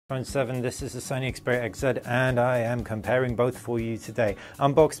iPhone 7, this is the Sony Xperia XZ, and I am comparing both for you today.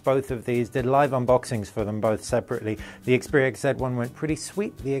 Unboxed both of these, did live unboxings for them both separately. The Xperia XZ one went pretty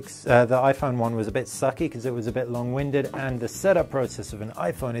sweet. The iPhone one was a bit sucky because it was a bit long-winded, and the setup process of an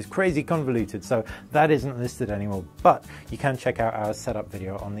iPhone is crazy convoluted, so that isn't listed anymore. But you can check out our setup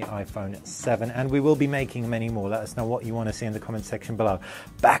video on the iPhone 7, and we will be making many more. Let us know what you want to see in the comment section below.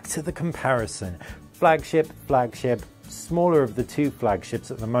 Back to the comparison. Flagship, smaller of the two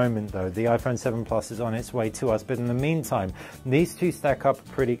flagships at the moment though. The iPhone 7 Plus is on its way to us, but in the meantime, these two stack up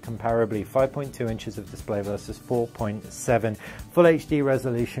pretty comparably. 5.2 inches of display versus 4.7. Full HD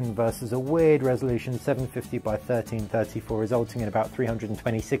resolution versus a weird resolution 750 by 1334, resulting in about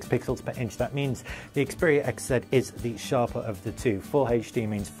 326 pixels per inch. That means the Xperia XZ is the sharper of the two. Full HD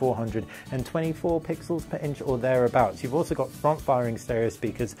means 424 pixels per inch or thereabouts. You've also got front-firing stereo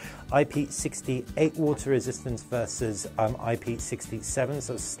speakers, IP68 water resistance versus IP67,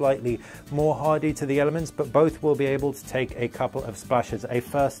 so slightly more hardy to the elements, but both will be able to take a couple of splashes, a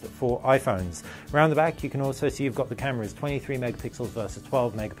first for iPhones. Around the back you can also see you've got the cameras, 23 megapixels versus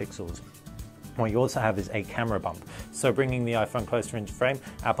 12 megapixels. What you also have is a camera bump, so bringing the iPhone closer into frame.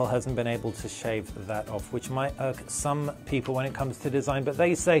 Apple hasn't been able to shave that off, which might irk some people when it comes to design, but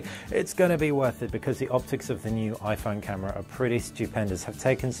they say it's going to be worth it because the optics of the new iPhone camera are pretty stupendous. I've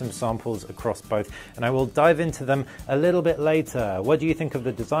taken some samples across both, and I will dive into them a little bit later. What do you think of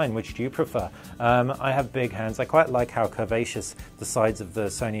the design? Which do you prefer? I have big hands. I quite like how curvaceous the sides of the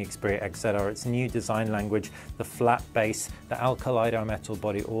Sony Xperia XZ are. Its new design language, the flat base, the Alkaleido metal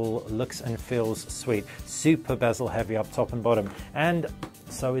body, all looks and feels sweet. Super bezel heavy up top and bottom, and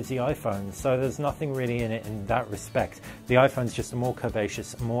so is the iPhone, so there's nothing really in it in that respect. The iPhone's just a more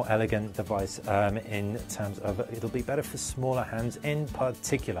curvaceous, more elegant device in terms of it'll be better for smaller hands in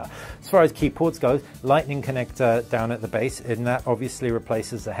particular. As far as key ports go, lightning connector down at the base, and that obviously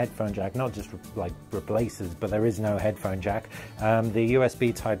replaces the headphone jack. Not just like replaces, but there is no headphone jack. The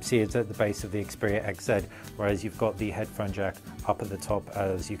USB Type-C is at the base of the Xperia XZ, whereas you've got the headphone jack up at the top,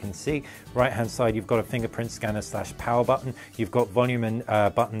 as you can see. Right hand side you've got a fingerprint scanner / power button. You've got volume and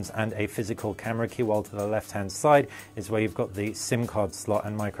buttons and a physical camera key, while to the left hand side is where you've got the SIM card slot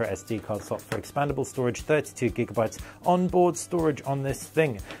and micro SD card slot for expandable storage, 32 gigabytes onboard storage on this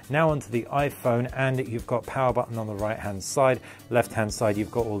thing. Now onto the iPhone, and you've got power button on the right hand side. Left hand side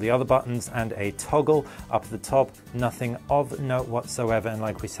you've got all the other buttons and a toggle. Up at the top, nothing of note whatsoever, and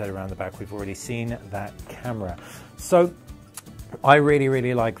like we said, around the back we've already seen that camera. So I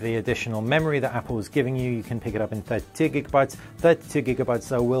really like the additional memory that Apple is giving you. You can pick it up in 32 gigabytes. 32 gigabytes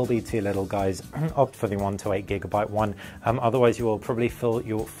though will be too little, guys. Opt for the 128 gigabyte one. Otherwise you will probably fill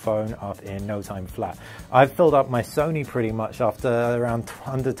your phone up in no time flat. I've filled up my Sony pretty much after around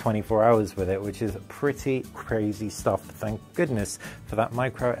under 24 hours with it, which is pretty crazy stuff. Thank goodness for that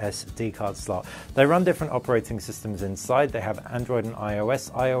micro SD card slot. They run different operating systems inside. They have Android and iOS.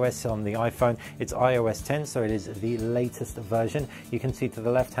 iOS on the iPhone, it's iOS 10, so it is the latest version. You can see to the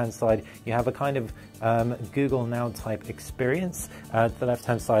left hand side you have a kind of Google Now type experience. To the left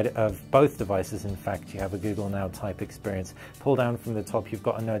hand side of both devices, in fact, you have a Google Now type experience. Pull down from the top, you've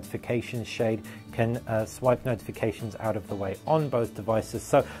got a notification shade. Can swipe notifications out of the way on both devices.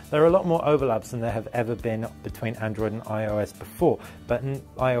 So there are a lot more overlaps than there have ever been between Android and iOS before, but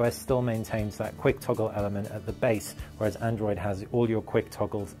iOS still maintains that quick toggle element at the base, whereas Android has all your quick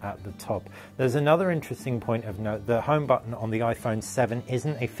toggles at the top. There's another interesting point of note. The home button on the iPhone 7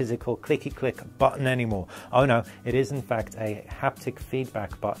 isn't a physical clicky click button anymore. Oh no, it is in fact a haptic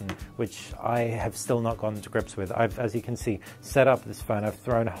feedback button, which I have still not gotten to grips with. I've, as you can see, set up this phone. I've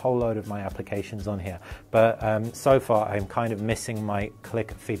thrown a whole load of my applications on here, but so far I'm kind of missing my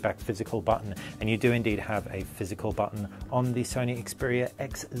click feedback physical button, and you do indeed have a physical button on the Sony Xperia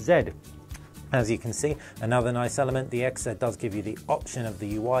XZ. As you can see, another nice element, the XZ does give you the option of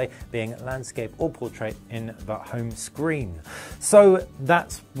the UI being landscape or portrait in the home screen. So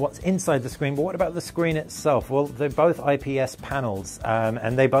that's what's inside the screen, but what about the screen itself? Well, they're both IPS panels,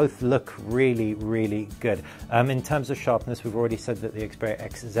 and they both look really good. In terms of sharpness, we've already said that the Xperia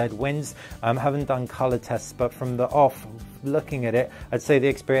XZ wins. Haven't done color tests, but from the off, looking at it, I'd say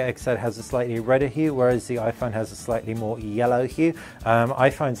the Xperia XZ has a slightly redder hue, whereas the iPhone has a slightly more yellow hue.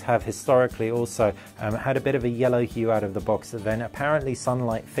 iPhones have historically also had a bit of a yellow hue out of the box that then apparently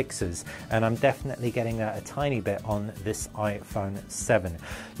sunlight fixes, and I'm definitely getting that a tiny bit on this iPhone 7.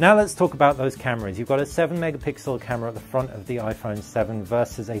 Now let's talk about those cameras. You've got a 7 megapixel camera at the front of the iPhone 7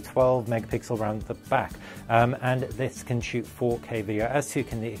 versus a 12 megapixel around the back, and this can shoot 4K video, as too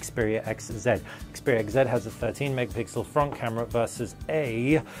can the Xperia XZ. Xperia XZ has a 13 megapixel front camera versus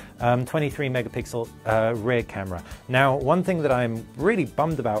a 23 megapixel rear camera. Now, one thing that I'm really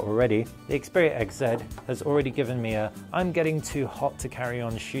bummed about already, the Xperia XZ has already given me a "I'm getting too hot to carry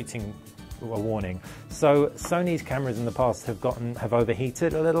on shooting" a warning. So Sony's cameras in the past have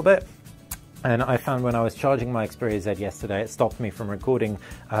overheated a little bit. And I found when I was charging my Xperia Z yesterday, it stopped me from recording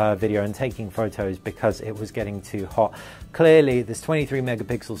video and taking photos because it was getting too hot. Clearly, this 23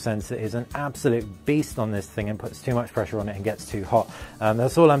 megapixel sensor is an absolute beast on this thing and puts too much pressure on it and gets too hot.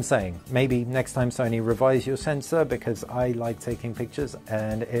 That's all I'm saying. Maybe next time, Sony, revise your sensor, because I like taking pictures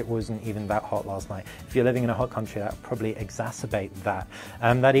and it wasn't even that hot last night. If you're living in a hot country, that would probably exacerbate that.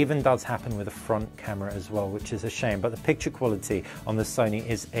 That even does happen with the front camera as well, which is a shame. But the picture quality on the Sony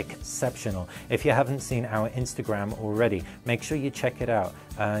is exceptional. If you haven't seen our Instagram already, make sure you check it out,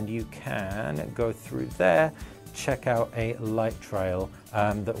 and you can go through there, check out a light trail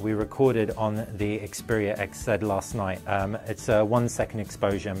that we recorded on the Xperia XZ last night. It's a 1 second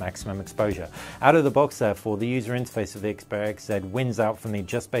exposure, maximum exposure. Out of the box, therefore, the user interface of the Xperia XZ wins out for me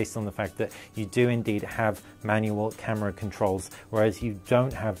just based on the fact that you do indeed have manual camera controls, whereas you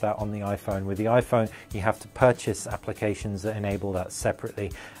don't have that on the iPhone. With the iPhone, you have to purchase applications that enable that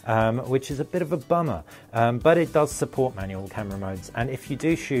separately, which is a bit of a bummer, but it does support manual camera modes. And if you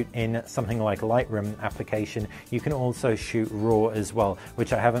do shoot in something like Lightroom application, you can also shoot RAW as well,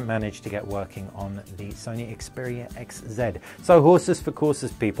 which I haven't managed to get working on the Sony Xperia XZ. So horses for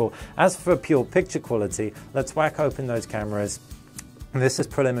courses, people. As for pure picture quality, let's whack open those cameras. This is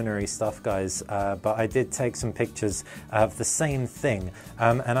preliminary stuff, guys, but I did take some pictures of the same thing.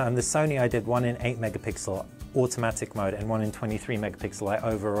 And on the Sony, I did one in 8 megapixel automatic mode and one in 23 megapixel. I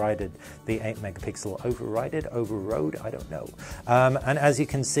overrided the 8 megapixel. Overrode? I don't know. And as you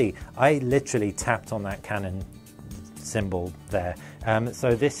can see, I literally tapped on that Canon symbol there.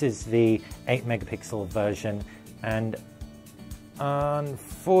 So this is the 8 megapixel version, and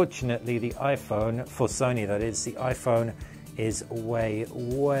unfortunately the iPhone, for Sony that is, the iPhone is way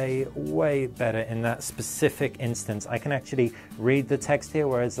better in that specific instance. I can actually read the text here,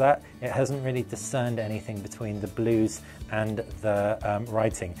 whereas that, it hasn't really discerned anything between the blues and the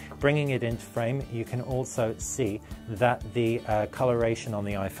writing. Bringing it into frame, you can also see that the coloration on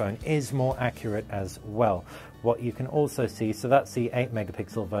the iPhone is more accurate as well. What you can also see, so that's the 8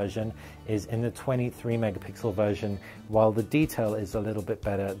 megapixel version, is in the 23 megapixel version, while the detail is a little bit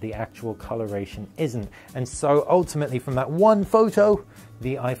better, the actual coloration isn't. And so ultimately from that one photo,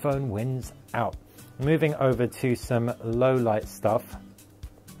 the iPhone wins out. Moving over to some low light stuff.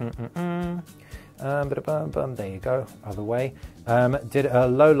 There you go, other way. Did a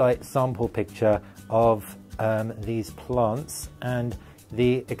low light sample picture of these plants, and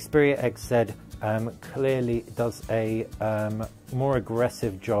the Xperia XZ clearly does a more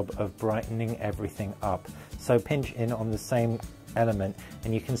aggressive job of brightening everything up. So pinch in on the same element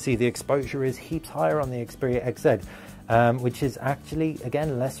and you can see the exposure is heaps higher on the Xperia XZ, which is actually,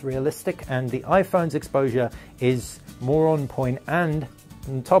 again, less realistic, and the iPhone's exposure is more on point, and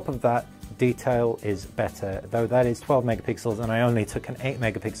on top of that, detail is better, though that is 12 megapixels and I only took an 8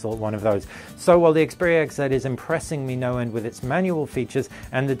 megapixel one of those. So while the Xperia XZ is impressing me no end with its manual features,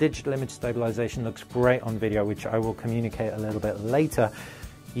 and the digital image stabilization looks great on video, which I will communicate a little bit later,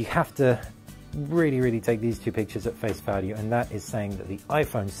 you have to really take these two pictures at face value, and that is saying that the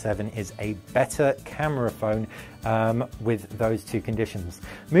iPhone 7 is a better camera phone with those two conditions.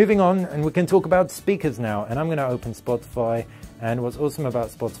 Moving on, and we can talk about speakers now, and I'm going to open Spotify. And what's awesome about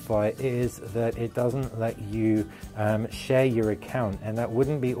Spotify is that it doesn't let you share your account, and that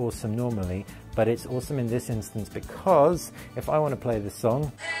wouldn't be awesome normally, but it's awesome in this instance, because if I want to play this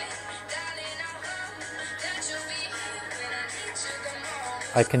song,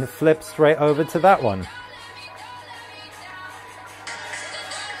 I can flip straight over to that one.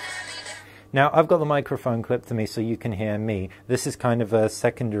 Now, I've got the microphone clipped to me so you can hear me. This is kind of a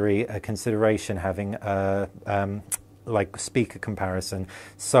secondary consideration, having like speaker comparison.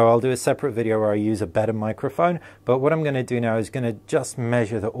 So I'll do a separate video where I use a better microphone, but what I'm going to do now is going to just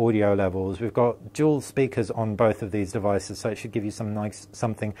measure the audio levels. We've got dual speakers on both of these devices, so it should give you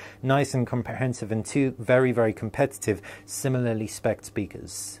something nice and comprehensive, and two very competitive, similarly spec'd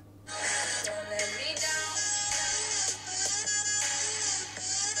speakers.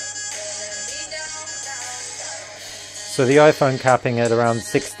 So the iPhone capping at around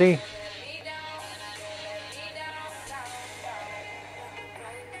 60.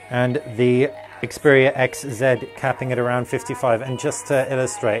 and the Xperia XZ capping at around 55. And just to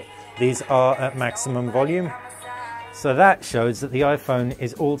illustrate, these are at maximum volume. So that shows that the iPhone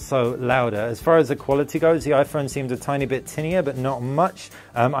is also louder. As far as the quality goes, the iPhone seemed a tiny bit tinnier, but not much.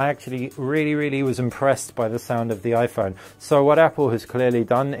 I actually really was impressed by the sound of the iPhone. So what Apple has clearly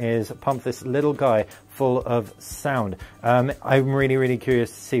done is pump this little guy full of sound. I'm really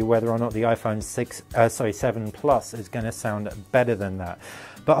curious to see whether or not the iPhone 7 Plus is going to sound better than that.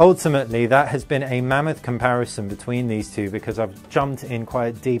 But ultimately, that has been a mammoth comparison between these two, because I've jumped in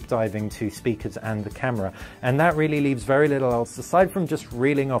quite deep diving to speakers and the camera, and that really leaves very little else aside from just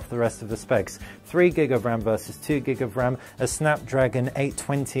reeling off the rest of the specs. 3 gig of RAM versus 2 gig of RAM, a Snapdragon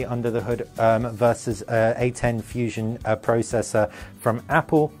 820 under the hood versus A10 Fusion processor from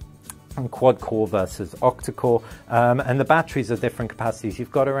Apple, and quad-core versus octa-core, and the batteries are different capacities. You've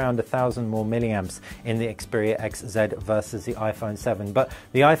got around 1,000 more milliamps in the Xperia XZ versus the iPhone 7, but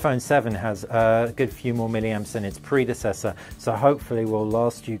the iPhone 7 has a good few more milliamps than its predecessor, so hopefully will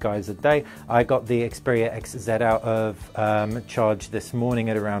last you guys a day. I got the Xperia XZ out of charge this morning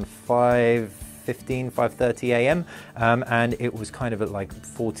at around 5:30 a.m. And it was kind of at like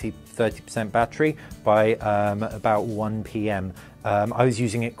 30% battery by about 1 p.m. I was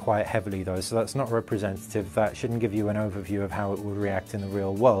using it quite heavily though, so that's not representative. That shouldn't give you an overview of how it would react in the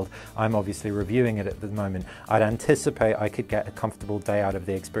real world. I'm obviously reviewing it at the moment. I'd anticipate I could get a comfortable day out of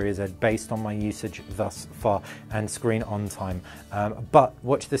the Xperia Z based on my usage thus far and screen on time. But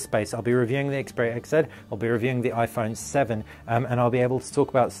watch this space. I'll be reviewing the Xperia XZ, I'll be reviewing the iPhone 7, and I'll be able to talk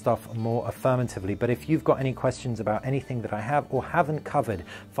about stuff more affirmatively. But if you've got any questions about anything that I have or haven't covered,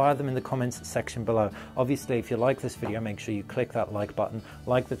 fire them in the comments section below. Obviously, if you like this video, make sure you click that like button,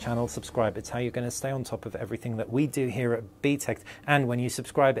 like the channel, subscribe. It's how you're going to stay on top of everything that we do here at BTech, and when you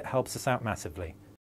subscribe, it helps us out massively.